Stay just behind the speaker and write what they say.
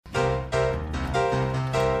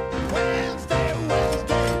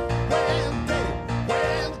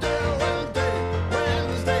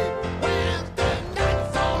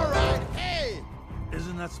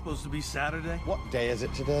Saturday? What day is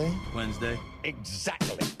it today? Wednesday.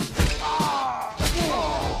 Exactly.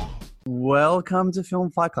 Welcome to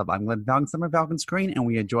Film Fight Club. I'm Glenn Falcon, Summer Falcon Screen, and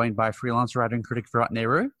we are joined by freelance writer and critic Virat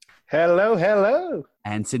Nehru. Hello, hello.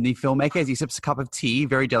 And Sydney filmmaker, as he sips a cup of tea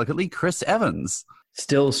very delicately, Chris Evans.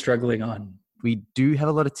 Still struggling on. We do have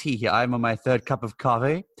a lot of tea here. I'm on my third cup of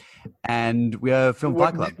coffee, and we are Film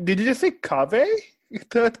Fight Club. Did you just say coffee?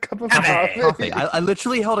 Third cup of Coffee. I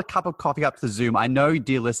literally held a cup of coffee up to Zoom. I know,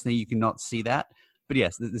 dear listener, you cannot see that. But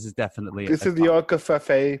yes, this is definitely this is your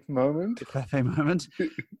cafe moment. Cafe moment.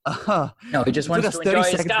 No, he just wants to 30 enjoy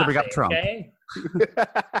his seconds coffee, to bring up Trump. Okay?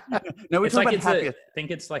 No, we're It's talking like about I happier. think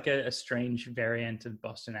it's like a strange variant of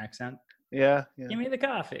Boston accent. Yeah. Give me the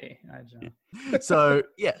coffee. I don't know. So,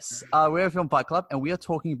 yes, we're a Film Fight Club, and we are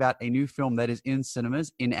talking about a new film that is in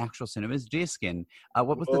cinemas, in actual cinemas, Deerskin.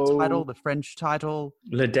 What was the title, the French title?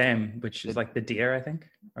 Le Dame, which is like the deer, I think.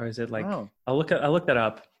 Or is it like... Oh. I'll look that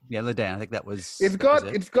up. Yeah, Le Dame. I think that was... It's got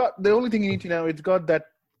the only thing you need to know, it's got that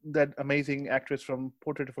amazing actress from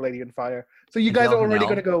Portrait of a Lady on Fire. So you guys are already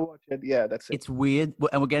going to go watch it. Yeah, that's it. It's weird,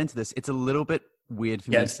 and we'll get into this. It's a little bit weird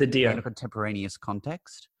for me. It's the deer. In a contemporaneous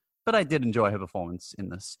context. But I did enjoy her performance in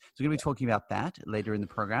this. So we're going to be talking about that later in the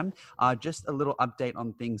program. Just a little update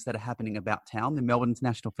on things that are happening about town. The Melbourne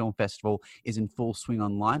International Film Festival is in full swing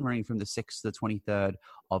online, running from the 6th to the 23rd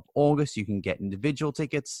of August. You can get individual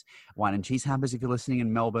tickets, wine and cheese hampers if you're listening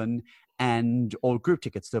in Melbourne, or group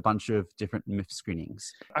tickets to a bunch of different MIF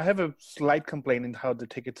screenings. I have a slight complaint in how the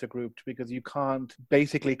tickets are grouped because you can't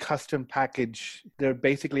basically custom package. They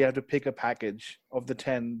basically have to pick a package of the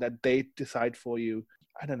 10 that they decide for you.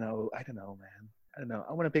 I don't know, man. I don't know.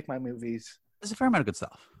 I want to pick my movies. There's a fair amount of good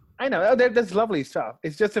stuff. I know. There's lovely stuff.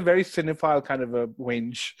 It's just a very cinephile kind of a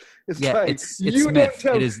whinge. It's like, it's Smith.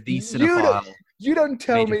 It is the cinephile. You don't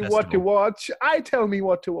tell me festival. what to watch. I tell me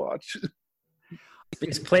what to watch.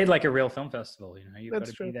 It's played like a real film festival. You know, you've got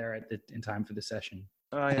That's to be true. there in time for the session.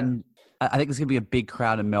 Oh, yeah. And I think there's going to be a big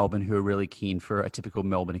crowd in Melbourne who are really keen for a typical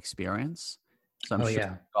Melbourne experience. So I'm sure yeah.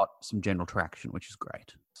 they've got some general traction, which is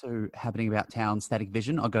great. So happening about town, Static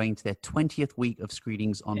Vision are going to their 20th week of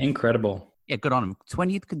screenings on... Incredible. Yeah, good on them.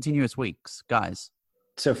 20th continuous weeks, guys.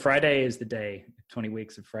 So Friday is the day, 20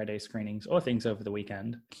 weeks of Friday screenings or things over the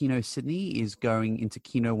weekend. Kino Sydney is going into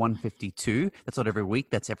Kino 152. That's not every week,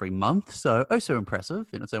 that's every month. So impressive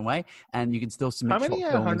in its own way. And you can still submit How many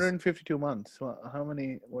short films. 152 months? Well, how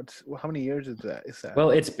many years is that? Well,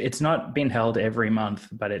 it's not been held every month,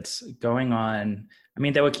 but it's going on. I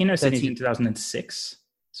mean, there were Kino Sydney in 2006.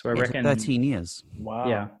 So I reckon 13 years. Wow.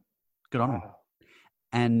 Yeah. Good on them.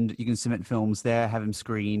 And you can submit films there, have them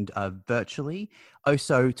screened virtually.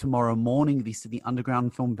 Also, tomorrow morning, the Sydney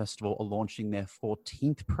Underground Film Festival are launching their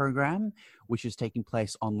 14th program, which is taking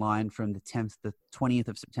place online from the 10th to the 20th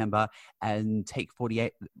of September. And Take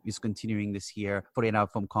 48 is continuing this year, 48-hour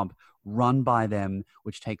film comp, run by them,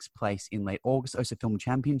 which takes place in late August. Also, Film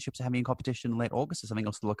Championships are having a competition in late August. So something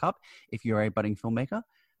else to look up if you're a budding filmmaker.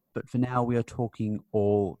 But for now, we are talking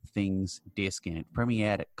all things Deerskin. It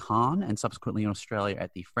premiered at Cannes and subsequently in Australia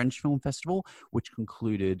at the French Film Festival, which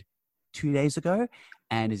concluded 2 days ago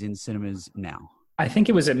and is in cinemas now. I think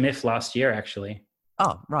it was at MIF last year, actually.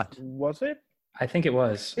 Oh, right. Was it? I think it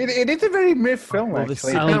was. It is a very MIF film, Well, the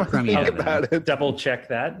actually. silent Now I premiere think about it. Double check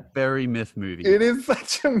that. Very myth movie. It is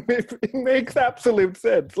such a MIF. It makes absolute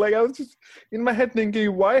sense. Like, I was just in my head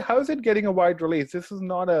thinking, how is it getting a wide release? This is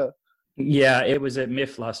not a... Yeah, it was at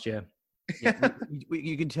MIF last year. Yeah,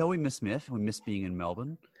 you can tell we miss Myth. We miss being in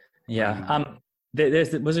Melbourne. Yeah.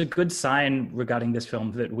 There was a good sign regarding this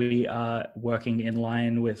film that we are working in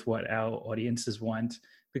line with what our audiences want.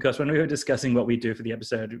 Because when we were discussing what we do for the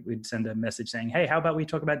episode, we'd send a message saying, hey, how about we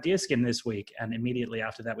talk about Deerskin this week? And immediately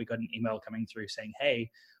after that, we got an email coming through saying,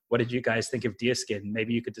 hey, what did you guys think of Deerskin?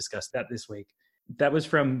 Maybe you could discuss that this week. That was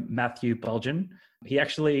from Matthew Bulgen. He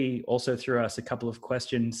actually also threw us a couple of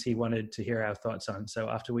questions he wanted to hear our thoughts on. So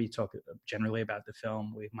after we talk generally about the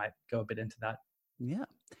film, we might go a bit into that. Yeah.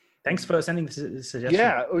 Thanks for sending the suggestion.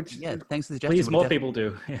 Yeah. Thanks for the suggestion. Please, more people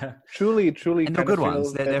do. Yeah. Truly. And they're good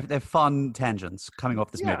ones. They're fun tangents coming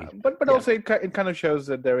off this movie. But also it kind of shows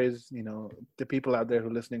that there is, the people out there who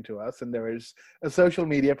are listening to us, and there is a social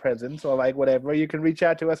media presence or like whatever. You can reach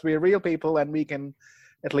out to us. We're real people, and we can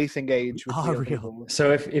at least engage with real people.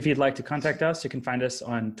 So if you'd like to contact us, you can find us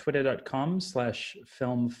on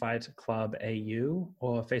twitter.com/filmfightclubau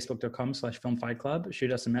or facebook.com/filmfightclub.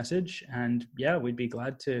 Shoot us a message, and we'd be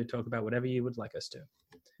glad to talk about whatever you would like us to.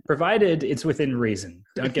 Provided it's within reason.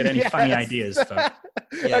 Don't get any funny ideas, folks.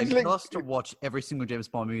 Yeah, you tell us to watch every single James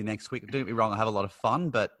Bond movie next week. Don't get me wrong, I have a lot of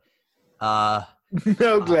fun, but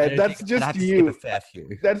No, Glenn, that's I'd just have to skip you. a fair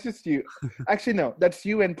few. That's just you. Actually, no, that's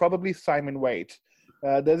you and probably Simon Waite.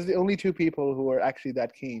 Those are the only two people who are actually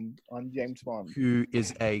that keen on James Bond. Who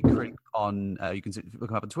is a critic on, you can look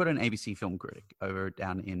him up on Twitter, an ABC film critic over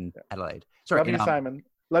down in Adelaide. Sorry, Love you, Simon.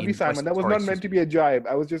 Love you, Simon. That was not meant to be a jibe.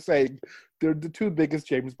 I was just saying they're the two biggest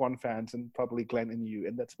James Bond fans, and probably Glenn and you,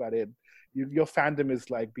 and that's about it. Your fandom is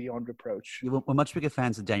like beyond reproach. We're much bigger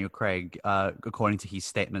fans of Daniel Craig, according to his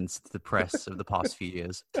statements to the press of the past few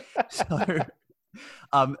years. So,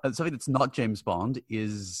 something that's not James Bond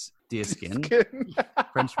is Deerskin.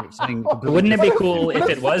 French something. Wouldn't it be cool if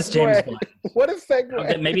it was James Bond? What a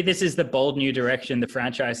segue. Maybe this is the bold new direction the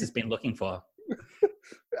franchise has been looking for.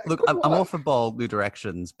 Look, I'm all for bold new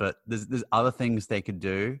directions, but there's other things they could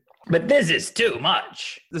do. But this is too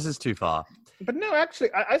much. This is too far. But no,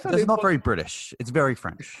 actually, I thought it's not very British. It's very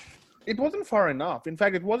French. It wasn't far enough. In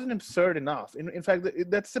fact, it wasn't absurd enough. In fact,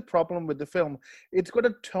 that's the problem with the film. It's got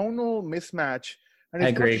a tonal mismatch, and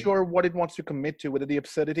it's not sure what it wants to commit to, whether the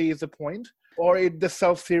absurdity is the point or the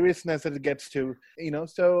self-seriousness that it gets to.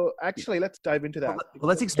 So actually, let's dive into that. Well,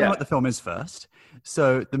 let's explain what the film is first.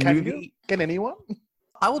 So the movie... Can anyone?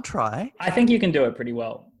 I will try. I think you can do it pretty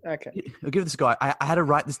well. Okay. I'll give this a go. I had to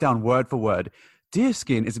write this down word for word.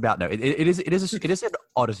 Deerskin is about it is an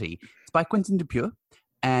oddity. It's by Quentin Dupieux,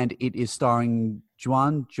 and it is starring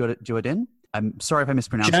Juan Dujardin. I'm sorry if I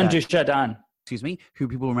mispronounced that. Dujardin. Excuse me. Who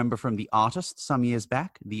people remember from The Artist some years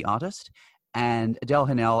back. The Artist, and Adele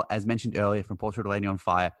Haenel, as mentioned earlier, from Portrait of a Lady on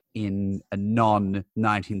Fire, in a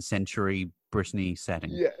non-19th century Brittany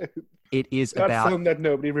setting. Yeah. It is that about film that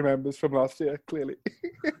nobody remembers from last year, clearly.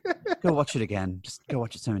 Go watch it again. Just go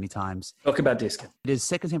watch it so many times. Talk about Deerskin. It is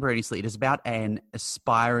set contemporaneously. It is about an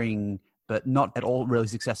aspiring but not at all really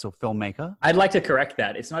successful filmmaker. I'd like to correct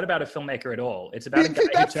that. It's not about a filmmaker at all. It's about a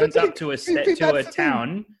guy who turns up to a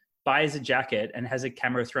town, buys a jacket, and has a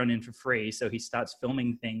camera thrown in for free. So he starts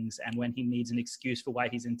filming things, and when he needs an excuse for why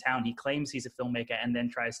he's in town, he claims he's a filmmaker and then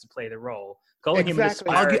tries to play the role. Calling him an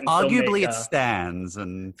aspiring arguably filmmaker, it stands,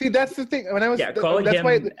 and see that's the thing. When I was calling that's him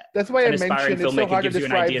why I an aspiring mentioned it's so filmmaker hard to gives you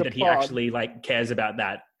an describe idea the that he plot. actually cares about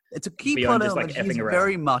that. It's a key beyond plot just, element. effing He's around.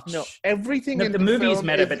 very much. No, everything in the movie's film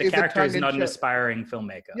meta, but the is character is not an tongue-in-cheek. aspiring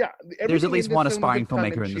filmmaker. Yeah, there's at least one aspiring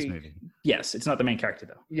filmmaker filmmaker in this movie. Yes, it's not the main character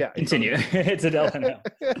though. Yeah, continue. It's Adele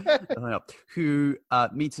Haenel. Who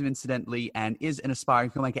meets him incidentally and is an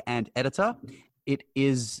aspiring filmmaker and editor. It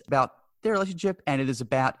is about their relationship, and it is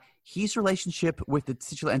about his relationship with the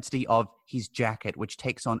titular entity of his jacket, which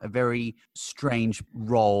takes on a very strange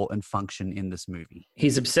role and function in this movie.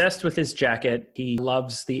 He's obsessed with his jacket. He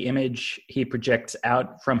loves the image he projects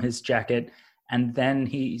out from his jacket. And then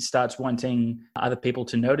he starts wanting other people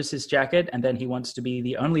to notice his jacket. And then he wants to be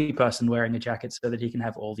the only person wearing a jacket so that he can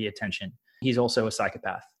have all the attention. He's also a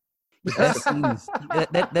psychopath. The best scenes,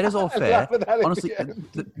 that is all fair. Honestly,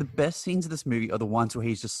 the best scenes of this movie are the ones where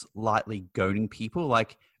he's just lightly goading people.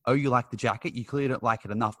 Like, oh, you like the jacket? You clearly don't like it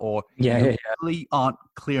enough. Or you really aren't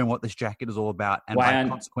clear on what this jacket is all about. And by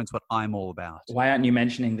consequence, what I'm all about. Why aren't you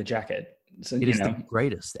mentioning the jacket? So, it is the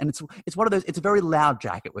greatest. And it's one of those, it's a very loud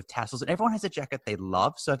jacket with tassels. And everyone has a jacket they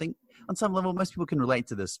love. So I think on some level, most people can relate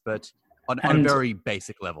to this. But on a very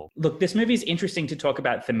basic level. Look, this movie is interesting to talk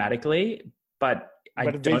about thematically, but I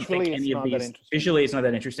don't think any of these visually it's not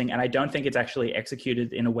that interesting, and I don't think it's actually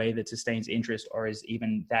executed in a way that sustains interest or is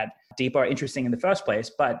even that deep or interesting in the first place.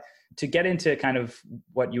 But to get into kind of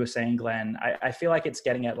what you were saying, Glenn, I feel like it's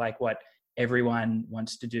getting at like what everyone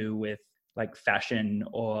wants to do with like fashion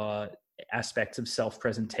or aspects of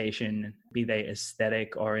self-presentation, be they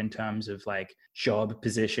aesthetic or in terms of like job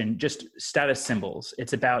position, just status symbols.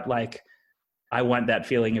 It's about like, I want that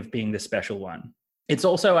feeling of being the special one. It's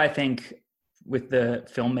also, I think, with the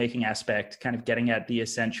filmmaking aspect, kind of getting at the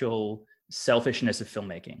essential selfishness of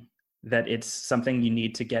filmmaking, that it's something you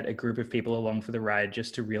need to get a group of people along for the ride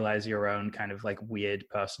just to realize your own kind of like weird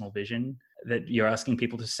personal vision that you're asking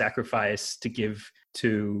people to sacrifice to give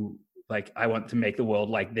to like, I want to make the world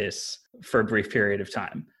like this for a brief period of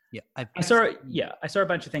time. Yeah. I saw a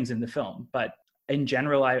bunch of things in the film, but in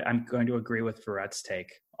general, I'm going to agree with Virat's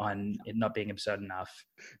take on it not being absurd enough.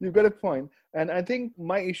 You've got a point. And I think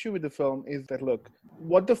my issue with the film is that, look,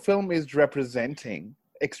 what the film is representing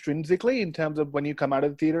extrinsically in terms of when you come out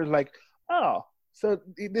of the theater, like, oh, so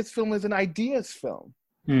this film is an ideas film.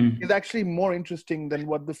 It's actually more interesting than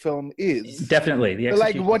what the film is. Definitely. So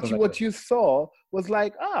like what you saw was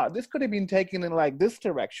like, this could have been taken in like this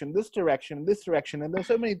direction, this direction, this direction. And there's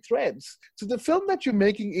so many threads. So the film that you're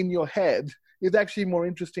making in your head is actually more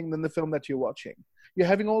interesting than the film that you're watching. you're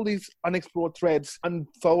having all these unexplored threads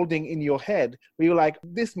unfolding in your head where you're like,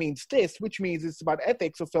 this means this, which means it's about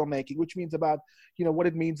ethics of filmmaking, which means about, what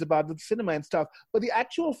it means about the cinema and stuff. But the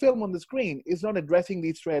actual film on the screen is not addressing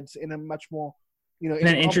these threads in a much more, in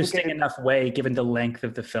an interesting enough way, given the length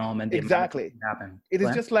of the film and the exactly happen. It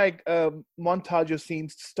is just like a montage of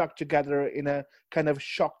scenes stuck together in a kind of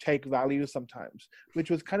shock take value sometimes,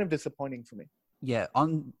 which was kind of disappointing for me. Yeah,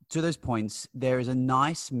 on to those points, there is a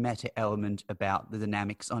nice meta element about the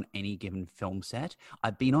dynamics on any given film set.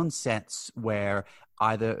 I've been on sets where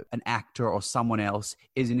either an actor or someone else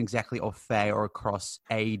isn't exactly au fait or across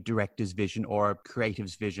a director's vision or a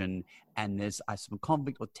creative's vision, and there's some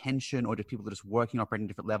conflict or tension, or just people that are just working, operating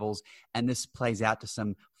different levels, and this plays out to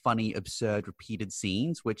some funny, absurd, repeated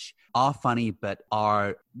scenes, which are funny but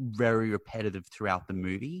are very repetitive throughout the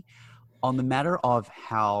movie. On the matter of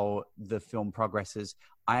how the film progresses,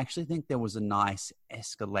 I actually think there was a nice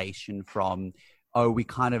escalation from, we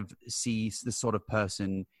kind of see the sort of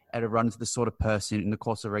person, and it runs the sort of person in the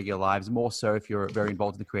course of regular lives, more so if you're very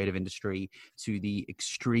involved in the creative industry, to the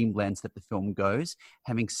extreme lengths that the film goes.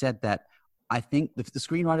 Having said that, I think the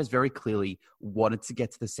screenwriters very clearly wanted to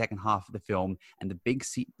get to the second half of the film and the big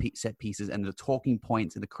set pieces and the talking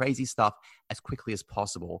points and the crazy stuff as quickly as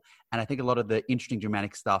possible. And I think a lot of the interesting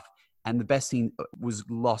dramatic stuff and the best scene was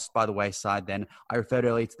lost by the wayside then. I referred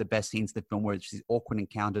earlier to the best scenes of the film where it's these awkward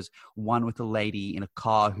encounters, one with a lady in a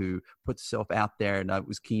car who puts herself out there and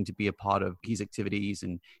was keen to be a part of his activities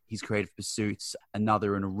and his creative pursuits,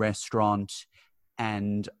 another in a restaurant.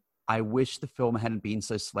 And I wish the film hadn't been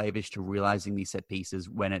so slavish to realizing these set pieces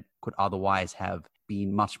when it could otherwise have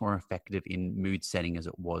been much more effective in mood setting as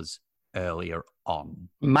it was earlier on.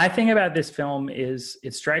 My thing about this film is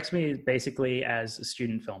it strikes me basically as a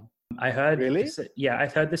student film. I heard, really?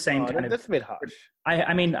 I've heard the same kind of. That's a bit harsh.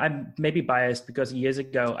 I mean, I'm maybe biased because years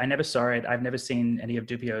ago I never saw it. I've never seen any of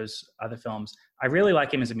Dupio's other films. I really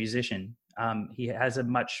like him as a musician. He has a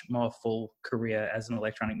much more full career as an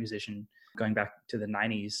electronic musician, going back to the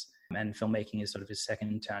 90s, and filmmaking is sort of his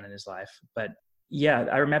second turn in his life. But yeah,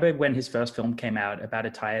 I remember when his first film came out about a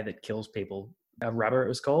tire that kills people. Rubber, it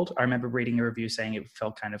was called. I remember reading a review saying it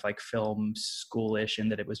felt kind of like film schoolish and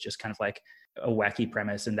that it was just kind of like a wacky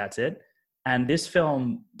premise and that's it. And this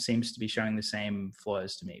film seems to be showing the same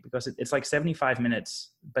flaws to me because it's like 75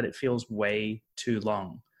 minutes, but it feels way too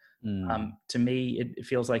long. To me, it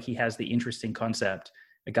feels like he has the interesting concept,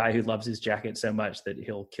 a guy who loves his jacket so much that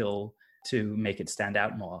he'll kill to make it stand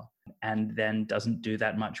out more, and then doesn't do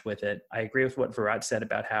that much with it. I agree with what Virat said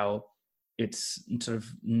about how it's sort of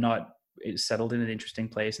not it's settled in an interesting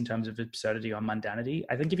place in terms of absurdity or mundanity.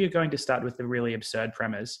 I think if you're going to start with the really absurd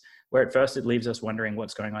premise, where at first it leaves us wondering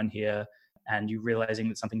what's going on here, and you realizing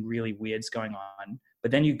that something really weird's going on,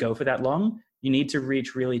 but then you go for that long, you need to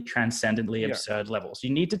reach really transcendently absurd levels.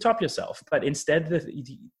 You need to top yourself. But instead,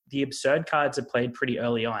 the absurd cards are played pretty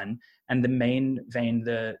early on, and the main vein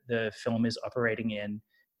the film is operating in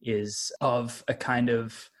is of a kind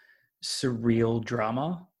of surreal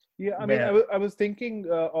drama. Yeah, I mean, I was thinking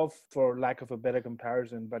of, for lack of a better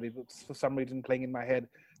comparison, but it was for some reason playing in my head,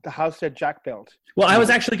 The House that Jack Built. Well, I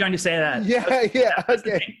was actually going to say that. Yeah,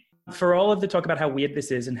 okay. For all of the talk about how weird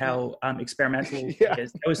this is and how experimental it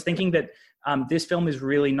is, I was thinking that this film is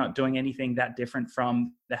really not doing anything that different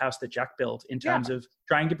from The House that Jack Built in terms of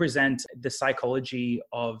trying to present the psychology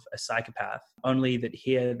of a psychopath, only that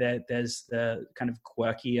here there's the kind of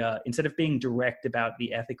quirkier, instead of being direct about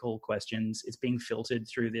the ethical questions, it's being filtered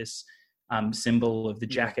through this symbol of the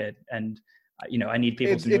jacket. And I need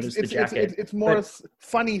people to notice the jacket. It's more a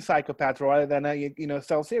funny psychopath rather than a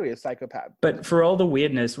self-serious psychopath. But for all the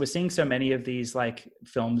weirdness, we're seeing so many of these like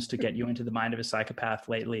films to get you into the mind of a psychopath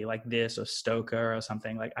lately, like this or Stoker or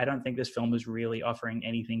something. Like, I don't think this film was really offering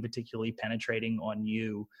anything particularly penetrating or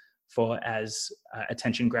new for as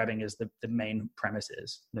attention-grabbing as the main premise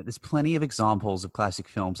is. There's plenty of examples of classic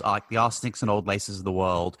films like The Arsenics and Old Laces of the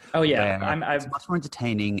world. Oh, yeah. It's much more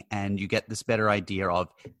entertaining, and you get this better idea of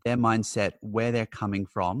their mindset, where they're coming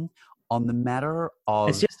from. On the matter of...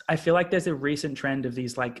 It's just, I feel like there's a recent trend of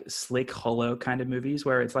these like slick, hollow kind of movies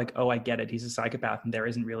where it's like, oh, I get it, he's a psychopath, and there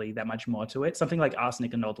isn't really that much more to it. Something like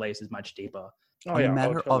Arsenic and Old Lace is much deeper. On the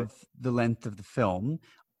matter of the length of the film,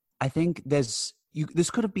 I think this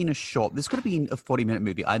could have been a 40-minute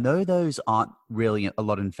movie. I know those aren't really a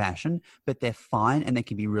lot in fashion, but they're fine and they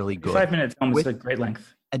can be really good. 5-minute film is a great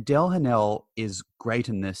length. Adele Hanel is great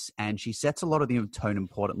in this, and she sets a lot of the tone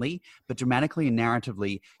importantly, but dramatically and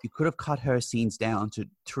narratively, you could have cut her scenes down to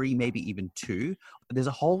 3, maybe even 2. There's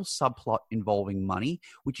a whole subplot involving money,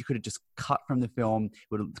 which you could have just cut from the film,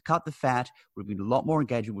 would have cut the fat, would have been a lot more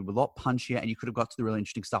engaging, would have been a lot punchier, and you could have got to the really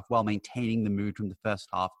interesting stuff while maintaining the mood from the first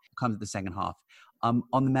half, comes to the second half. On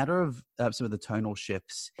the matter of some of the tonal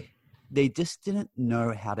shifts, they just didn't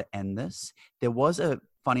know how to end this. There was a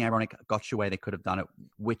funny, ironic gotcha way they could have done it,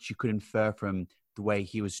 which you could infer from the way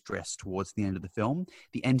he was dressed towards the end of the film.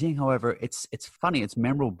 The ending, however, it's funny, it's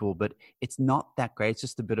memorable, but it's not that great. It's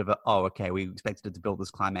just a bit of a, oh, okay, we expected it to build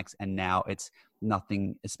this climax, and now it's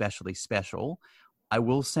nothing especially special. I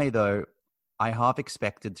will say, though, I half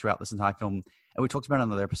expected throughout this entire film, and we talked about it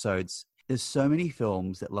on other episodes, there's so many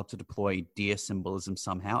films that love to deploy deer symbolism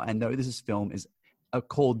somehow, and though this film is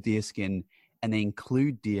called Deerskin, and they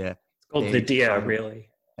include deer. It's called the deer, really.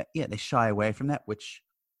 Yeah, they shy away from that, which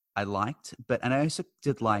I liked. And I also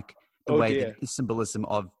did like the that the symbolism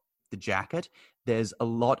of the jacket. There's a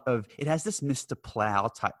lot of, it has this Mr. Plow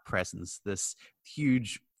type presence, this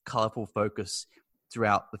huge, colorful focus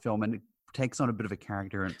throughout the film, and it takes on a bit of a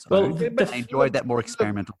character. And I enjoyed that more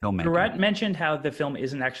experimental filmmaking. Barat mentioned how the film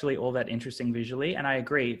isn't actually all that interesting visually, and I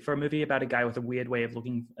agree. For a movie about a guy with a weird way of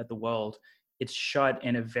looking at the world, it's shot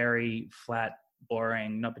in a very flat,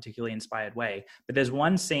 boring, not particularly inspired way. But there's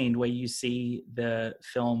one scene where you see the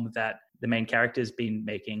film that the main character's been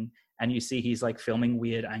making, and you see he's like filming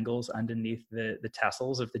weird angles underneath the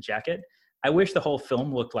tassels of the jacket. I wish the whole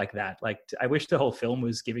film looked like that. Like, I wish the whole film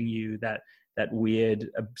was giving you that weird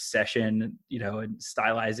obsession, and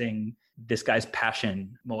stylizing this guy's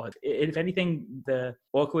passion more. If anything, the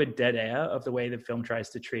awkward dead air of the way the film tries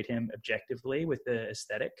to treat him objectively with the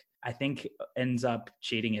aesthetic, I think ends up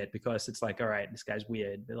cheating it, because it's like, all right, this guy's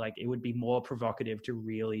weird, but like, it would be more provocative to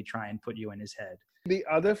really try and put you in his head. The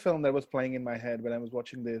other film that was playing in my head when I was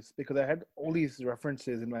watching this, because I had all these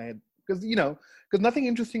references in my head, because nothing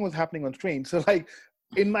interesting was happening on screen. So like,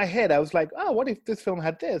 in my head, I was like, oh, what if this film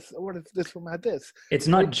had this? Or what if this film had this? It's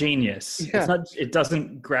not genius. Yeah. It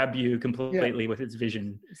doesn't grab you completely with its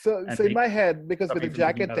vision. So in my head, because with the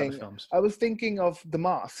jacket thing, I was thinking of The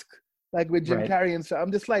Mask, like with Jim Carrey and stuff.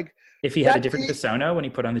 I'm just like, if he had a different persona when he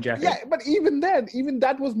put on the jacket. Yeah, but even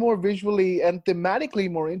that was more visually and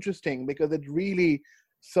thematically more interesting, because it really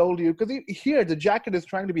sold you. Because here, the jacket is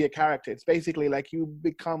trying to be a character. It's basically like you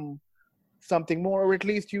become something more, or at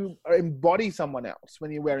least you embody someone else when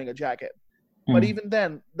you're wearing a jacket. But even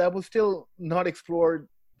then, that was still not explored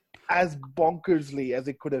as bonkersly as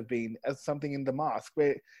it could have been as something in The Mask,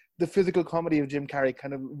 where the physical comedy of Jim Carrey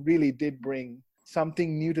kind of really did bring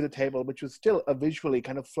something new to the table, which was still a visually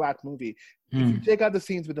kind of flat movie. If you take out the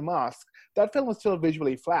scenes with The Mask, that film was still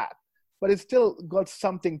visually flat, but it still got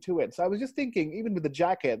something to it. So I was just thinking, even with the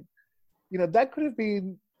jacket, that could have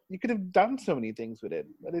been, you could have done so many things with it,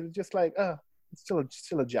 but it was just like, it's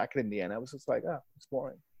still a jacket in the end. I was just like, it's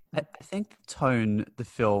boring. I think the tone the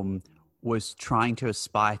film was trying to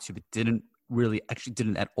aspire to, but didn't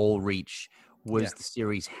at all reach, was the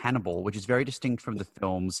series Hannibal, which is very distinct from the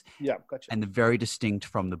films. Yeah, gotcha. And very distinct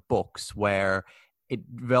from the books, where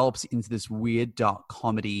it develops into this weird dark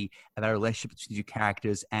comedy about a relationship between two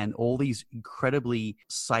characters and all these incredibly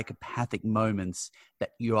psychopathic moments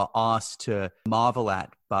that you are asked to marvel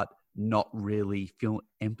at, but not really feel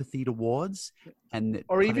empathy towards.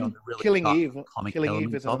 Or even really Killing Eve. Killing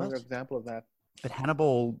Eve is another example of that. But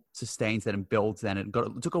Hannibal sustains that and builds that. It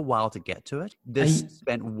took a while to get to it. This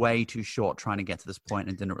spent way too short trying to get to this point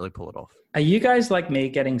and didn't really pull it off. Are you guys like me,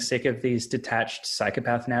 getting sick of these detached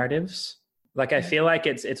psychopath narratives? Like, I feel like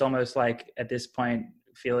it's almost like at this point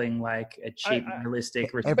feeling like a cheap,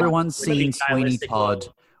 realistic. Everyone's seen Sweeney Todd.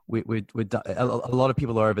 A lot of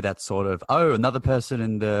people are over that sort of, another person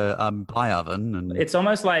in the pie oven. And it's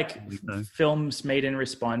almost like films made in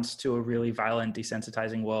response to a really violent,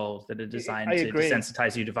 desensitizing world that are designed to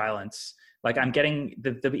desensitize you to violence. Like, I'm getting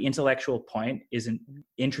the intellectual point isn't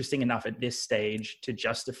interesting enough at this stage to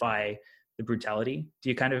justify the brutality. Do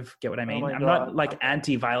you kind of get what I mean? I'm not like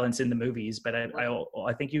anti-violence in the movies, but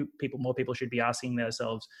I think more people should be asking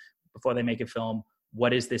themselves before they make a film,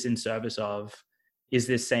 what is this in service of? Is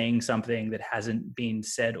this saying something that hasn't been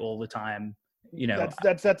said all the time?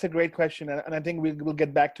 That's a great question, and I think we'll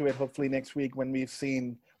get back to it hopefully next week when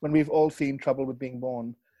we've all seen Trouble with Being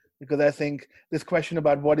Born, because I think this question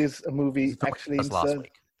about what is a movie actually in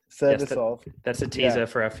service of. That's a teaser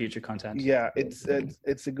for our future content. Yeah, it's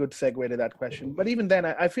a good segue to that question. But even then,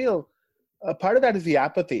 I feel a part of that is the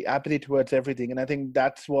apathy towards everything, and I think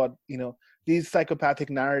that's what these psychopathic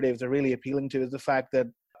narratives are really appealing to, is the fact that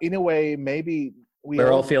in a way maybe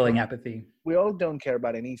We're all feeling apathy. We all don't care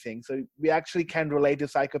about anything. So we actually can relate to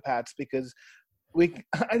psychopaths because I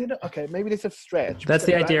don't know. Okay, maybe this is a stretch. That's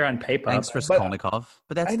the idea on paper. Thanks, Raskolnikov.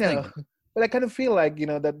 But that's I the know. thing. But I kind of feel like,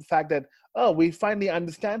 that the fact that, we finally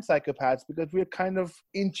understand psychopaths because we're kind of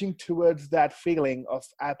inching towards that feeling of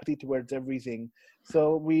apathy towards everything.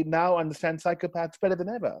 So we now understand psychopaths better than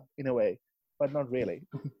ever, in a way, but not really.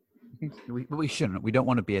 We shouldn't. We don't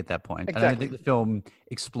want to be at that point. Exactly. And I think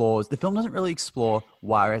the film doesn't really explore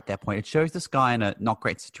why we're at that point. It shows this guy in a not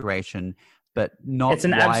great situation, but not It's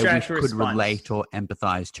an why abstract we could response. relate or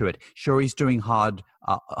empathize to it. Sure, he's doing hard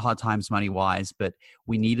times money-wise, but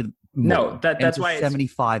we needed more. No, that's why it's a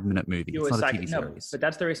it's 75-minute movie. pure It's not a psych- TV no, series. but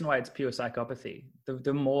that's the reason why it's pure psychopathy.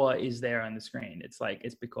 The more is there on the screen.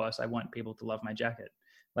 It's because I want people to love my jacket.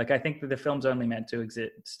 Like, I think that the film's only meant to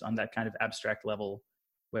exist on that kind of abstract level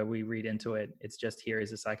where we read into it. It's just, here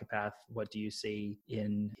is a psychopath. What do you see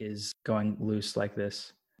in his going loose like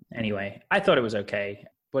this? Anyway, I thought it was okay.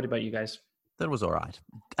 What about you guys? That was all right.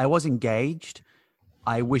 I was engaged.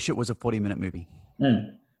 I wish it was a 40-minute movie.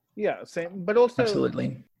 Yeah, same. But also,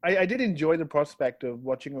 Absolutely. I did enjoy the prospect of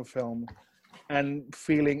watching a film and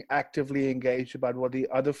feeling actively engaged about what the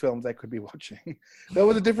other films I could be watching. That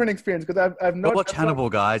was a different experience because I've not Watch Hannibal,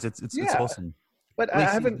 guys. It's Yeah. awesome. But At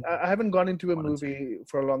I least haven't gone into a wanted to. movie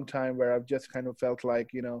for a long time where I've just kind of felt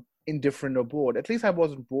like, indifferent or bored. At least I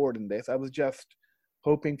wasn't bored in this. I was just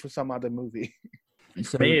hoping for some other movie.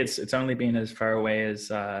 So, For me, it's only been as far away as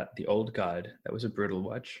The Old Guard. That was a brutal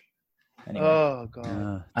watch. Anyway. Oh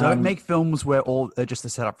God. don't make films where they're just a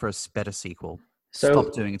setup for a better sequel. So-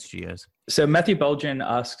 Stop doing it, studios. So Matthew Bolgen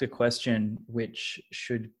asked a question which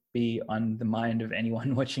should be on the mind of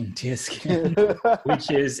anyone watching Deerskin,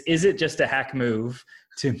 which is it just a hack move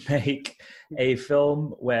to make a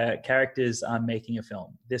film where characters are making a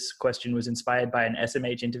film? This question was inspired by an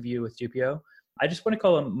SMH interview with Dupio. I just want to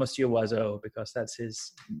call him Monsieur Oiseau because that's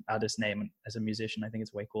his artist name as a musician. I think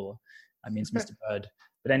it's way cooler. I mean, it's Mr. Bird.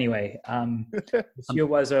 But anyway, Monsieur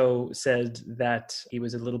Oiseau said that he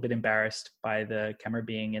was a little bit embarrassed by the camera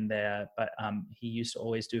being in there, but he used to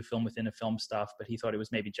always do film within a film stuff, but he thought it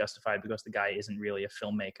was maybe justified because the guy isn't really a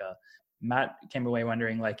filmmaker. Matt came away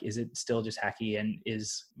wondering, like, is it still just hacky, and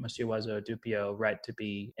is Monsieur Oiseau Dupio right to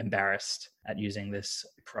be embarrassed at using this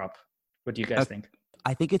prop? What do you guys think?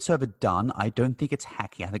 I think it's overdone. I don't think it's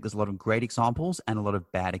hacky. I think there's a lot of great examples and a lot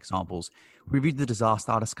of bad examples. We reviewed The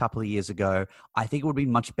Disaster Artist a couple of years ago. I think it would be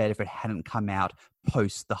much better if it hadn't come out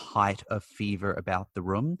post the height of fever about The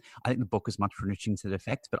Room. I think the book is much more enriching to that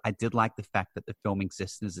effect, but I did like the fact that the film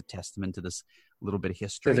existed as a testament to this little bit of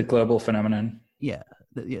history. There's a global phenomenon. Yeah,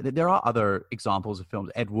 there are other examples of films.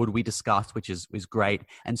 Ed Wood, we discussed, which is great,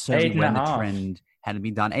 and certainly when the trend hadn't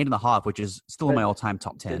been done. 8.5, which is still in my all-time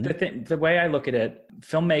top 10. The way I look at it,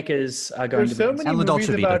 filmmakers are going There's so many and La movies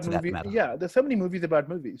Dolce Vita, about to that movies. matter. Yeah, there's so many movies about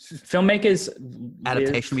movies. Filmmakers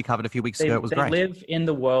Adaptation we covered a few weeks ago. It was they great. live in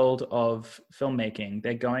the world of filmmaking.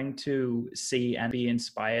 They're going to see and be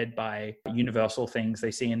inspired by universal things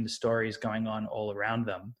they see in the stories going on all around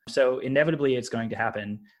them. So inevitably it's going to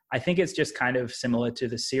happen. I think it's just kind of similar to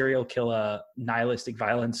the serial killer nihilistic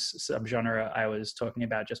violence subgenre I was talking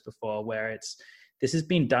about just before, where this has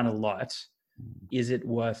been done a lot. Is it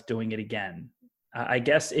worth doing it again? I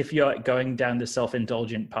guess if you're going down the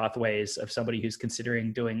self-indulgent pathways of somebody who's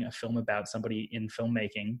considering doing a film about somebody in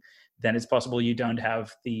filmmaking, then it's possible you don't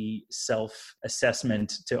have the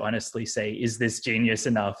self-assessment to honestly say, is this genius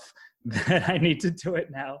enough that I need to do it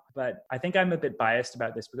now? But I think I'm a bit biased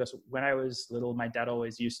about this because when I was little, my dad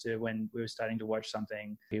always used to, when we were starting to watch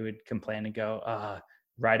something, he would complain and go,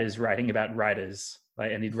 writers writing about writers.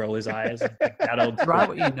 And he'd roll his eyes. That old Write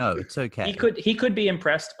what you know. It's okay. He could be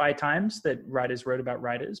impressed by times that writers wrote about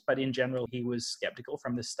writers, but in general, he was skeptical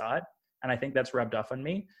from the start. And I think that's rubbed off on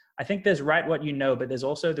me. I think there's write what you know, but there's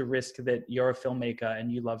also the risk that you're a filmmaker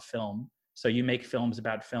and you love film. So you make films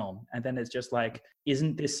about film. And then it's just like,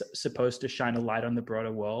 isn't this supposed to shine a light on the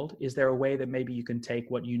broader world? Is there a way that maybe you can take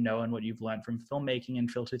what you know and what you've learned from filmmaking and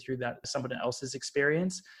filter through that someone else's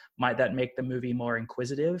experience? Might that make the movie more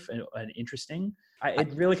inquisitive and interesting?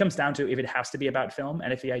 It really comes down to if it has to be about film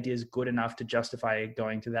and if the idea is good enough to justify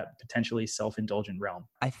going to that potentially self-indulgent realm.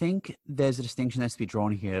 I think there's a distinction that has to be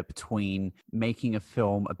drawn here between making a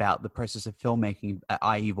film about the process of filmmaking,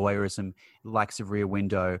 i.e. voyeurism, the likes of Rear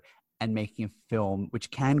Window, and making a film,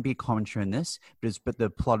 which can be a commentary on this, but the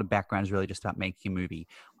plot and background is really just about making a movie.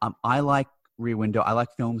 I like Rear Window. I like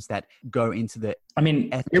films that go into the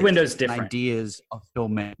Rear Window's different. Ideas of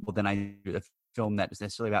filmmaking than I do a film that is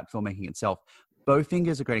necessarily about filmmaking itself. Bowfinger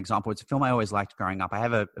is a great example. It's a film I always liked growing up. I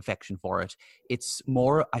have an affection for it. It's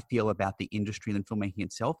more, I feel, about the industry than filmmaking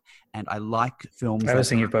itself. And I like films I was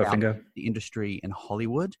thinking of about Bowfinger. the industry in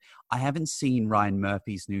Hollywood. I haven't seen Ryan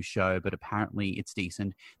Murphy's new show, but apparently it's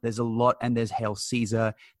decent. There's a lot, and there's Hail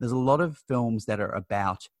Caesar. There's a lot of films that are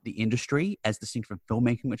about the industry as distinct from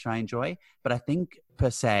filmmaking, which I enjoy. But I think per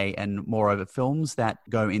se, and moreover, films that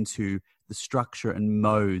go into the structure and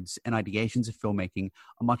modes and ideations of filmmaking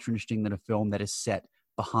are much more interesting than a film that is set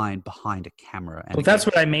behind a camera. And Well, that's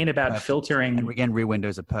what I mean about filtering. And again, Rear Window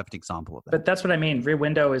is a perfect example of that. But that's what I mean. Rear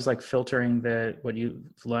Window is like filtering what you've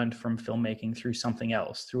learned from filmmaking through something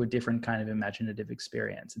else, through a different kind of imaginative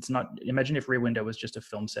experience. It's not, imagine if Rear Window was just a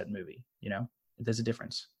film set movie, you know? There's a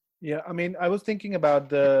difference. Yeah, I mean, I was thinking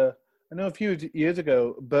about I know a few years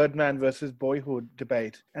ago, Birdman versus Boyhood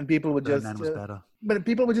debate, and people were just, Birdman was better. but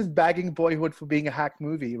people were just bagging Boyhood for being a hack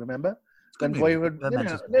movie. Remember? When Boyhood,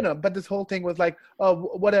 no. But this whole thing was like, oh,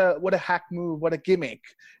 what a hack move, what a gimmick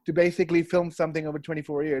to basically film something over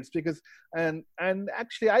 24 years. Because and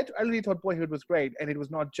actually, I really thought Boyhood was great, and it was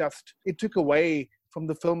not just, it took away from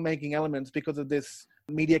the filmmaking elements because of this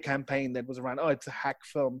media campaign that was around, oh, it's a hack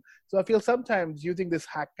film. So I feel sometimes using this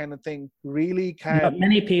hack kind of thing really can. But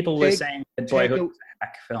many people were saying that Boyhood was a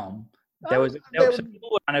hack film. There was some people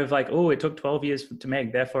were kind of like, oh, it took 12 years to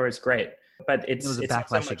make, therefore it's great. But there was a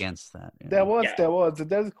backlash against that. Yeah. There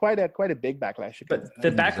was quite a big backlash. But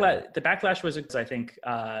the backlash was, I think,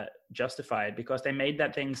 justified, because they made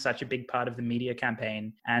that thing such a big part of the media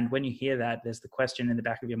campaign. And when you hear that, there's the question in the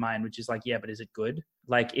back of your mind, which is like, yeah, but is it good?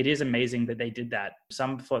 Like, it is amazing that they did that.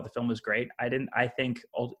 Some thought the film was great. I think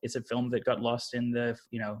it's a film that got lost in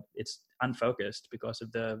it's unfocused because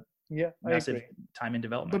of the massive time in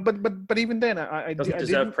development. But even then, I doesn't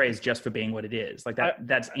deserve praise just for being what it is. Like that.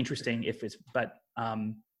 That's interesting if it's, but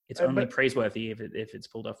it's only praiseworthy if it's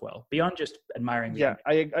pulled off well. Beyond just admiring. Yeah,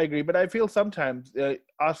 I agree. But I feel sometimes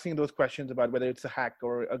asking those questions about whether it's a hack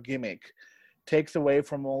or a gimmick takes away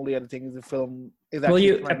from all the other things the film is. Well,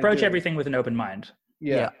 you approach everything with an open mind.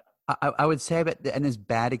 Yeah. I would say, and there's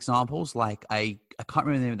bad examples. Like I can't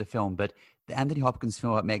remember the name of the film, but the Anthony Hopkins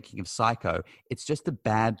film about making of Psycho, it's just a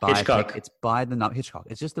bad biopic. Hitchcock. It's by the Hitchcock.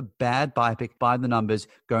 It's just a bad biopic by the numbers,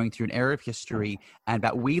 going through an era of history, and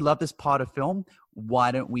about, we love this part of film.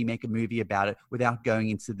 Why don't we make a movie about it without going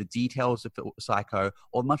into the details of Psycho,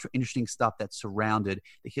 or much more interesting stuff that surrounded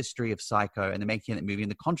the history of Psycho and the making of that movie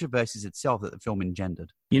and the controversies itself that the film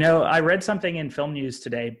engendered? You know, I read something in film news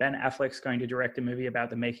today. Ben Affleck's going to direct a movie about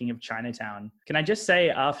the making of Chinatown. Can I just say,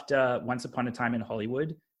 after Once Upon a Time in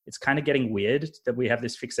Hollywood, it's kind of getting weird that we have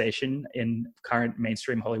this fixation in current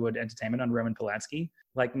mainstream Hollywood entertainment on Roman Polanski.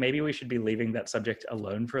 Like, maybe we should be leaving that subject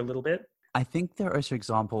alone for a little bit. I think there are also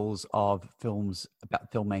examples of films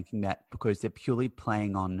about filmmaking that, because they're purely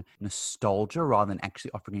playing on nostalgia rather than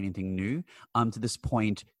actually offering anything new. To this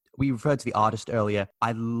point, we referred to The Artist earlier.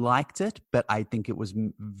 I liked it, but I think it was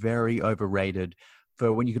very overrated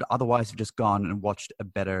for when you could otherwise have just gone and watched a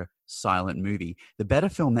better silent movie. The better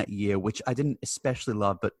film that year, which I didn't especially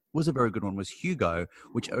love, but was a very good one, was Hugo,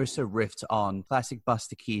 which also riffed on classic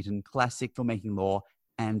Buster Keaton, classic filmmaking lore.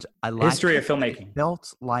 And I liked history of filmmaking. It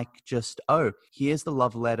felt like just, oh, here's the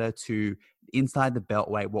love letter to inside the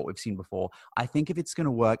Beltway, what we've seen before. I think if it's going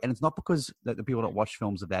to work, and it's not because the people don't watch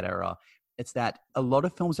films of that era, it's that a lot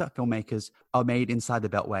of films about filmmakers are made inside the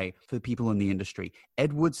Beltway for the people in the industry.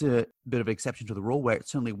 Ed Wood's a bit of an exception to the rule, where it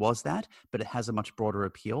certainly was that, but it has a much broader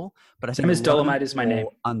appeal. But I think Dolomite Is My Name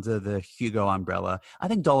under the Hugo umbrella. I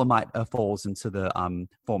think Dolomite falls into the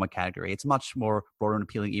former category. It's much more broader and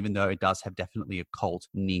appealing, even though it does have definitely a cult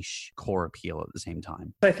niche core appeal at the same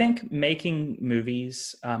time. I think making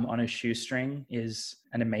movies on a shoestring is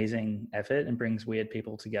an amazing effort and brings weird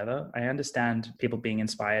people together. I understand people being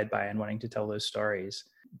inspired by and wanting to tell those stories.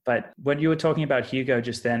 But when you were talking about Hugo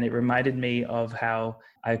just then, it reminded me of how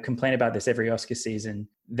I complain about this every Oscar season.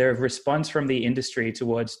 The response from the industry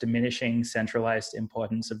towards diminishing centralized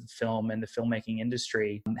importance of film and the filmmaking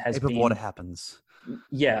industry has been... what happens.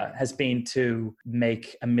 Yeah, has been to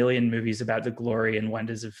make a million movies about the glory and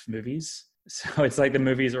wonders of movies. So it's like the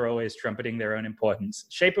movies are always trumpeting their own importance.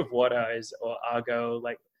 Shape of Water or Argo,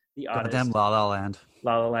 like The Artist. Goddamn La La Land.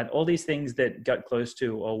 La La Land. All these things that got close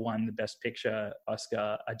to or won the Best Picture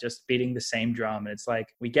Oscar are just beating the same drum. And it's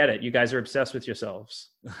like, we get it. You guys are obsessed with yourselves.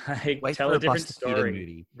 Like, Wait tell for a a different Buster Keaton story.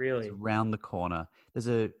 movie. Really. It's around the corner.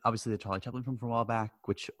 There's obviously the Charlie Chaplin film from a while back,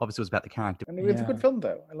 which obviously was about the character. And it's a Yeah. good film,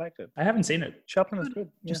 though. I liked it. I haven't seen it. Chaplin is good.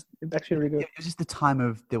 Just- It's actually really good. It was just the time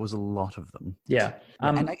of there was a lot of them. Yeah.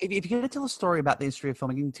 And like, if you're going to tell a story about the history of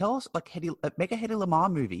filmmaking, tell us like make a Hedy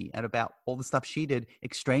Lamarr movie and about all the stuff she did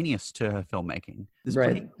extraneous to her filmmaking. There's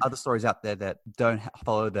Right. plenty of other stories out there that don't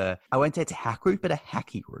follow the, I won't say it's a hack route, but a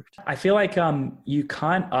hacky route. I feel like you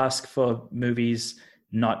can't ask for movies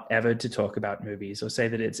not ever to talk about movies or say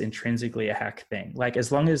that it's intrinsically a hack thing. Like,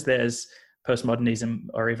 as long as there's postmodernism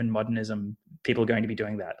or even modernism, people are going to be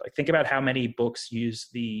doing that. Like, think about how many books use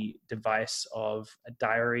the device of a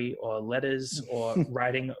diary or letters or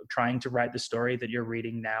trying to write the story that you're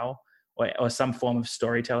reading now, or some form of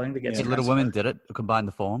storytelling that gets Little transferred. Women did it, combined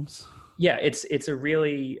the forms. Yeah, it's a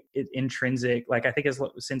really intrinsic, like, I think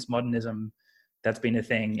since modernism, that's been a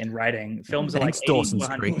thing in writing. Films are like Thanks, 80 to Dawson's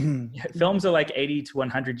 100 Creek. films are like 80 to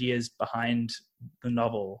 100 years behind the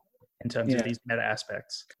novel in terms of these meta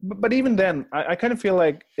aspects. But even then, I kind of feel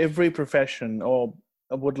like every profession or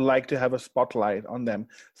would like to have a spotlight on them.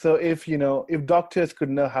 So if doctors could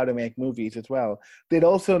know how to make movies as well, they'd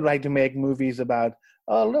also like to make movies about,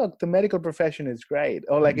 oh, look, the medical profession is great.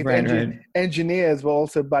 Or like if engineers were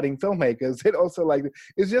also budding filmmakers, they'd also like,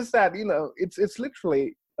 it's just that, it's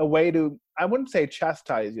literally a way to, I wouldn't say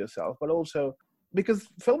chastise yourself, but also because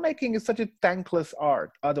filmmaking is such a thankless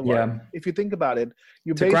art. Otherwise, if you think about it,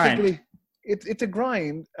 it's a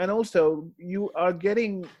grind. And also you are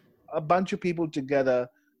getting a bunch of people together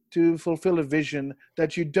to fulfill a vision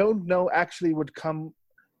that you don't know actually would come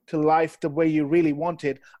to life the way you really want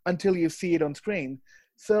it until you see it on screen.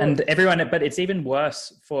 So, and but it's even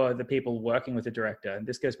worse for the people working with the director. And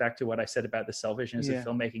this goes back to what I said about the selfishness of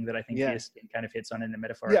filmmaking that I think Deerskin kind of hits on in a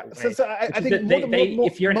metaphorical way. So I think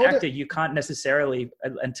if you're an actor, you can't necessarily,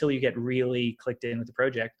 until you get really clicked in with the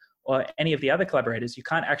project, or any of the other collaborators, you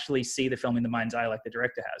can't actually see the film in the mind's eye like the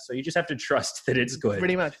director has. So you just have to trust that it's good.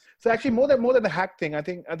 Pretty much. So actually, more than the hack thing, I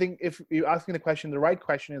think if you're asking the question, the right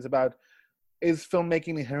question is about, is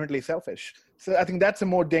filmmaking inherently selfish? So I think that's a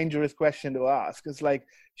more dangerous question to ask. It's like,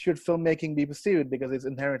 should filmmaking be pursued because it's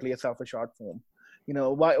inherently a selfish art form?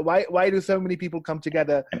 Why do so many people come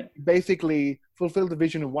together, basically fulfill the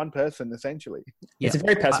vision of one person, essentially? Yeah. It's a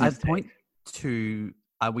very pessimistic. I point to,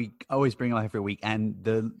 we always bring up every week, and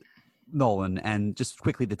the Nolan, and just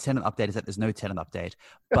quickly, the Tenet update is that there's no Tenet update.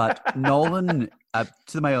 But Nolan,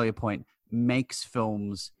 to my earlier point, makes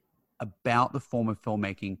films about the form of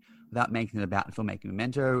filmmaking without making it about filmmaking.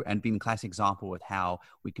 Memento and being a classic example with how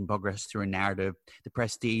we can progress through a narrative. The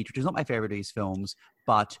Prestige, which is not my favorite of these films,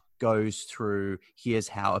 but goes through, here's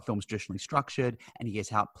how a film's traditionally structured, and here's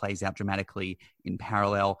how it plays out dramatically in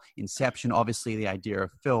parallel. Inception, obviously the idea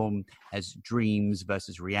of film as dreams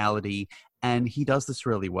versus reality, and he does this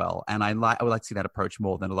really well. And I would like to see that approach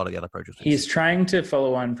more than a lot of the other approaches. He's trying to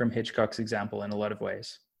follow on from Hitchcock's example in a lot of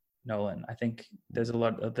ways. Nolan, I think there's a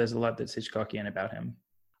lot that's Hitchcockian about him.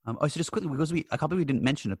 So just quickly, because I can't believe we didn't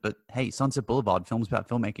mention it, but hey, Sunset Boulevard, films about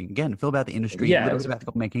filmmaking. Again, film about the industry, films about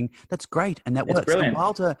filmmaking. That's great, and that works. Brilliant. And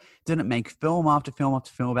Wilder didn't make film after film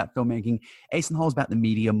after film about filmmaking. Ace and Hall's about the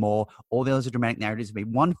media more. All the others are dramatic narratives.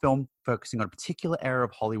 Made one film focusing on a particular era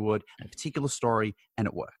of Hollywood, and a particular story, and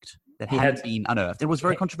it worked. That hadn't been unearthed. It was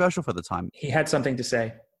very controversial for the time. He had something to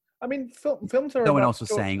say. I mean, films are no one else was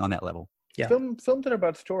saying on that level. Yeah, films are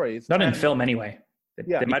about stories. Not in film anyway.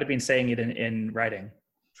 Yeah. They might have been saying it in writing.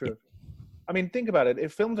 True. Yeah. I mean, think about it.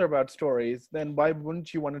 If films are about stories, then why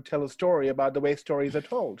wouldn't you want to tell a story about the way stories are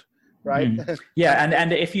told, right? Yeah,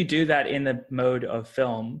 and if you do that in the mode of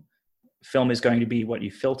film is going to be what you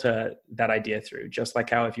filter that idea through. Just like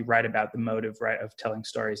how if you write about the mode of telling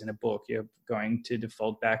stories in a book, you're going to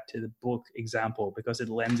default back to the book example because it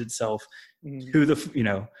lends itself to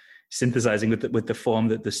the synthesizing with the form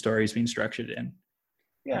that the story's been structured in.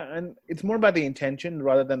 Yeah, and it's more about the intention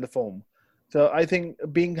rather than the form. So I think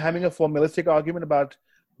having a formalistic argument about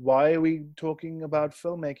why are we talking about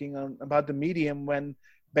filmmaking, about the medium, when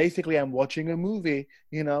basically I'm watching a movie,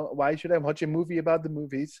 why should I watch a movie about the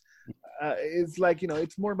movies? It's like,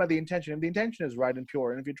 it's more about the intention. And the intention is right and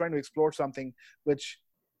pure. And if you're trying to explore something which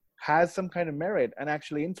has some kind of merit and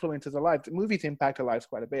actually influences our lives, movies impact our lives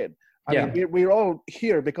quite a bit. I mean, we're all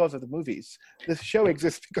here because of the movies. This show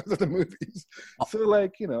exists because of the movies. So,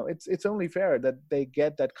 it's only fair that they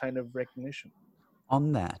get that kind of recognition.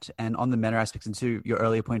 On that, and on the meta aspects, and to your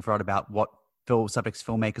earlier point, Rod, about what subjects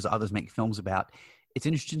filmmakers or others make films about, it's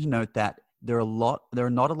interesting to note that there are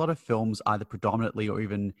not a lot of films, either predominantly or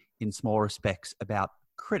even in small respects, about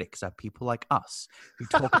critics, are people like us who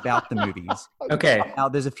talk about the movies. Okay. Now,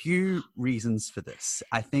 there's a few reasons for this.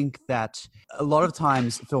 I think that a lot of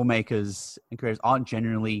times filmmakers and creators aren't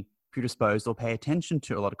generally predisposed or pay attention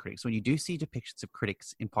to a lot of critics. When you do see depictions of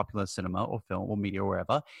critics in popular cinema or film or media or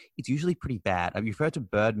wherever, it's usually pretty bad. I referred to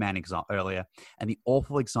Birdman earlier, and the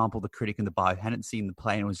awful example, the critic in the bar who hadn't seen the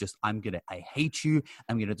play and was just, I hate you,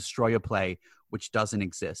 I'm going to destroy your play, which doesn't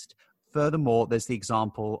exist. Furthermore, there's the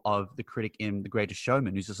example of the critic in The Greatest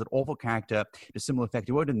Showman, who's just an awful character, a similar effect.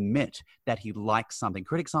 He won't admit that he likes something.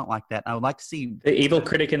 Critics aren't like that. I would like to see... The evil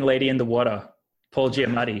critic in Lady in the Water, Paul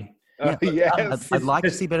Giamatti. Yes. I'd like to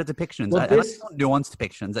see better depictions. Well, I'd like to see nuanced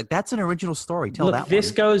depictions. Like, that's an original story. Tell that this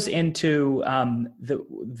one. goes into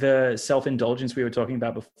the self-indulgence we were talking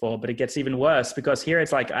about before, but it gets even worse because here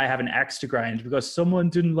it's like I have an axe to grind because someone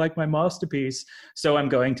didn't like my masterpiece, so I'm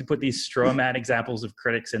going to put these straw man examples of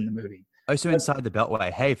critics in the movie. Also inside the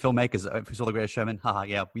Beltway, hey, filmmakers, if you saw The Greatest Showman, haha,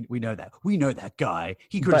 yeah, we know that. We know that guy.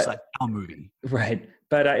 He criticized our movie. Right.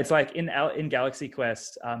 But it's like in Galaxy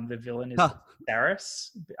Quest, the villain is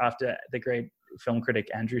Saris, after the great film critic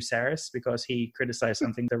Andrew Saris, because he criticized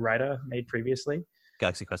something the writer made previously.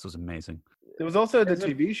 Galaxy Quest was amazing. There was also the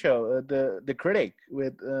TV show, the Critic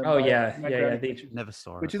with. Never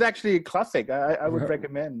saw it. Which is actually a classic. I would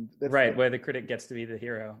recommend. Right, where the critic gets to be the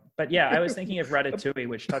hero. But yeah, I was thinking of Ratatouille,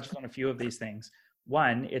 which touches on a few of these things.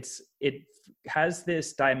 One, it has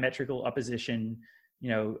this diametrical opposition,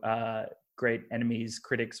 great enemies,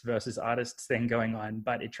 critics versus artists thing going on,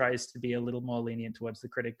 but it tries to be a little more lenient towards the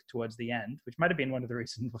critic towards the end, which might have been one of the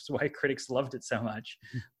reasons why critics loved it so much.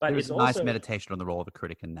 But it's also a nice meditation on the role of a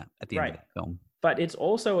critic in that at the end of that film. But it's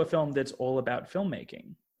also a film that's all about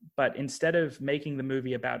filmmaking. But instead of making the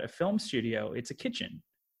movie about a film studio, it's a kitchen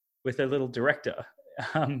with a little director,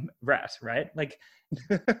 rat, right? Like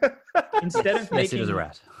instead of making a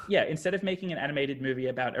rat. Yeah, instead of making an animated movie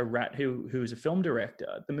about a rat who's a film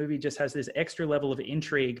director, the movie just has this extra level of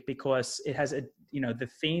intrigue because it has the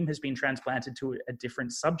theme has been transplanted to a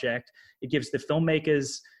different subject. It gives the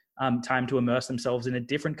filmmakers time to immerse themselves in a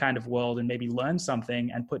different kind of world and maybe learn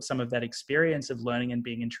something and put some of that experience of learning and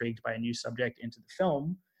being intrigued by a new subject into the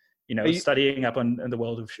film. Studying up on the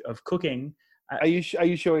world of cooking. Are you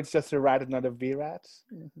sure it's just a rat and not a V-rat?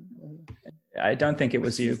 I don't think it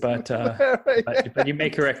was you, but you may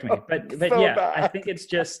correct me. But so yeah, bad. I think it's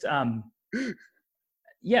just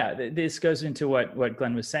this goes into what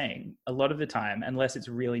Glenn was saying. A lot of the time, unless it's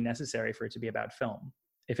really necessary for it to be about film,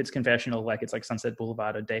 if it's confessional, like it's like Sunset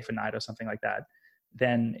Boulevard or Day for Night or something like that,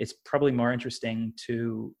 then it's probably more interesting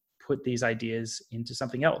to put these ideas into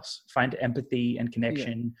something else. Find empathy and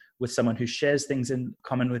connection with someone who shares things in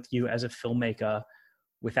common with you as a filmmaker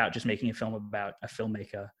without just making a film about a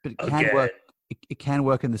filmmaker. But it can work. It can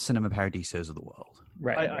work in the cinema paradisos of the world.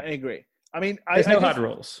 Right. I agree. I mean, there's no hard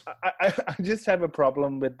rules. I just have a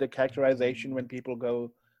problem with the characterization when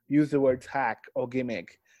people use the words hack or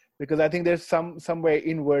gimmick, because I think there's somewhere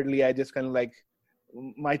inwardly I just kind of like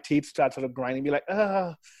my teeth start sort of grinding, be like,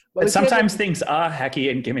 But sometimes things are hacky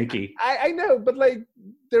and gimmicky. I know, but like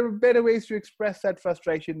there are better ways to express that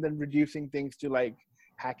frustration than reducing things to like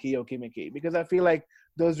hacky or gimmicky, because I feel like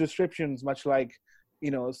those descriptions, much like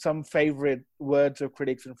some favorite words of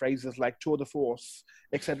critics and phrases like tour de force,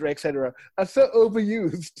 etc., are so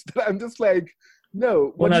overused that I'm just like,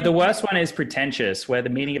 no. Well, no, the worst one is pretentious, where the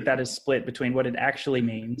meaning of that is split between what it actually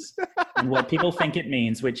means and what people think it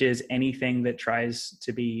means, which is anything that tries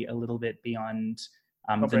to be a little bit beyond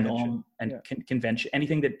the norm and convention,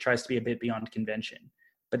 anything that tries to be a bit beyond convention.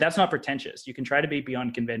 But that's not pretentious. You can try to be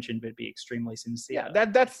beyond convention, but be extremely sincere. Yeah,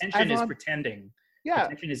 that's Convention is pretending. Yeah.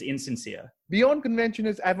 Convention is insincere. Beyond convention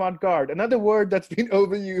is avant-garde, another word that's been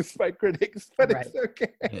overused by critics, but it's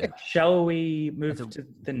okay. Yeah. Shall we move to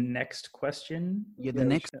the next question? Yeah, the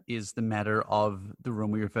next is the matter of The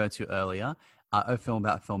Room we referred to earlier, a film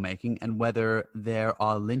about filmmaking, and whether there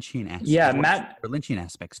are Lynchian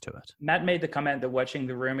aspects to it. Matt made the comment that watching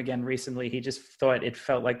The Room again recently, he just thought it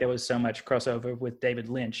felt like there was so much crossover with David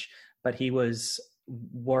Lynch, but he was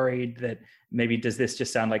worried that maybe does this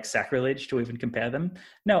just sound like sacrilege to even compare them?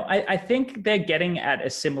 No, I think they're getting at a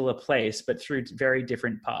similar place, but through very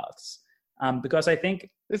different paths. Because I think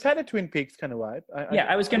this had a Twin Peaks kind of vibe.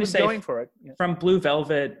 I was going to say going for it. Yeah. From Blue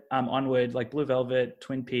Velvet onward, like Blue Velvet,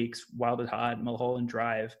 Twin Peaks, Wild at Heart, Mulholland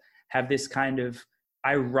Drive have this kind of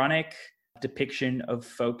ironic depiction of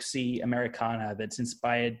folksy Americana that's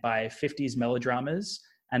inspired by 50s melodramas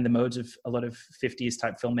and the modes of a lot of 50s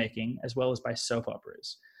type filmmaking, as well as by soap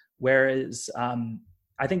operas. Whereas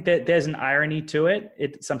I think that there's an irony to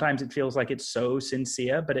it. Sometimes it feels like it's so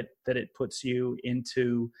sincere, but that it puts you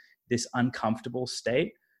into this uncomfortable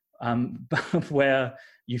state where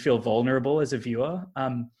you feel vulnerable as a viewer.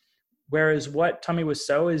 Whereas what Tommy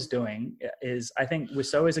Wiseau is doing is, I think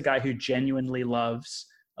Wiseau is a guy who genuinely loves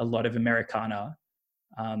a lot of Americana.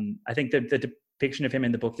 I think that the depiction of him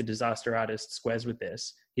in the book, The Disaster Artist, squares with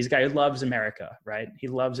this. He's a guy who loves America, right? He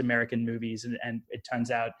loves American movies, and it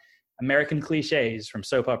turns out American cliches from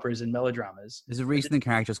soap operas and melodramas. There's a reason the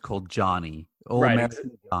character's called Johnny. All Right.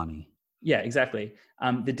 American Johnny. Yeah, exactly.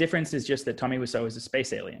 The difference is just that Tommy Wiseau is a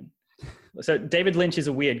space alien. So David Lynch is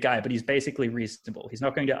a weird guy, but he's basically reasonable. He's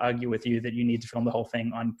not going to argue with you that you need to film the whole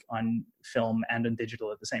thing on film and on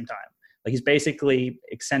digital at the same time. Like, he's basically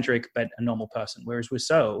eccentric, but a normal person. Whereas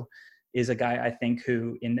Wiseau is a guy, I think,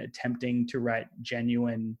 who, in attempting to write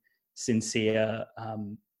genuine, sincere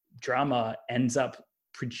drama, ends up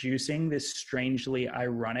producing this strangely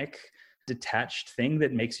ironic, detached thing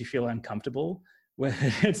that makes you feel uncomfortable. Where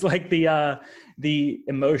it's like the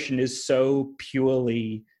emotion is so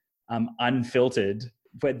purely unfiltered,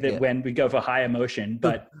 but when we go for high emotion,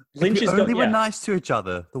 but Lynch is only we're nice to each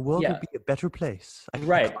other, the world would be a better place. I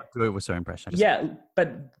Right. can't do it with so impression.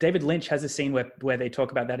 But David Lynch has a scene where they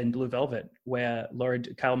talk about that in Blue Velvet, where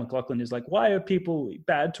Kyle MacLachlan is like, why are people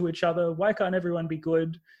bad to each other? Why can't everyone be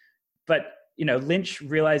good? But, you know, Lynch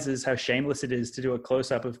realizes how shameless it is to do a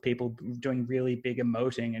close-up of people doing really big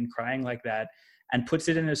emoting and crying like that, and puts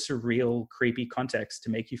it in a surreal, creepy context to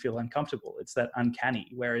make you feel uncomfortable. It's that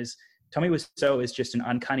uncanny. Whereas Tommy Wiseau is just an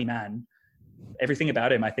uncanny man. Everything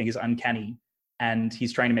about him, I think, is uncanny, and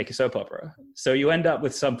he's trying to make a soap opera. So you end up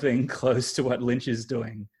with something close to what Lynch is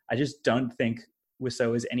doing. I just don't think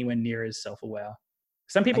Wiseau is anywhere near as self-aware.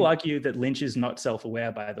 Some people argue that Lynch is not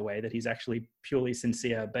self-aware, by the way, that he's actually purely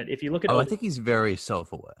sincere. But if you look at... I think he's very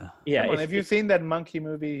self-aware. Yeah. If you've seen that Monkey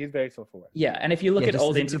movie, he's very self-aware. Yeah, and if you look at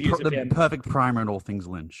old interviews of him... The perfect primer on all things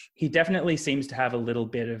Lynch. He definitely seems to have a little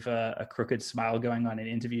bit of a crooked smile going on in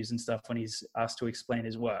interviews and stuff when he's asked to explain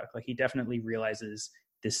his work. Like, he definitely realizes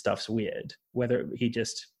this stuff's weird, whether he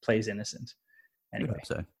just plays innocent. Anyway.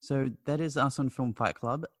 So that is us on Film Fight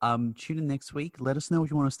Club. Tune in next week. Let us know what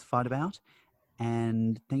you want us to fight about.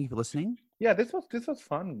 And thank you for listening. Yeah, this was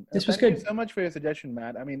fun. This was Thank good. you so much for your suggestion,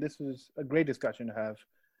 Matt. I mean, this was a great discussion to have.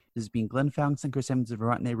 This has been Glenn Founks and Chris Evans of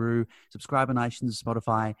Right Nehru. Subscribe on iTunes and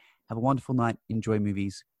Spotify. Have a wonderful night. Enjoy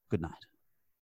movies. Good night.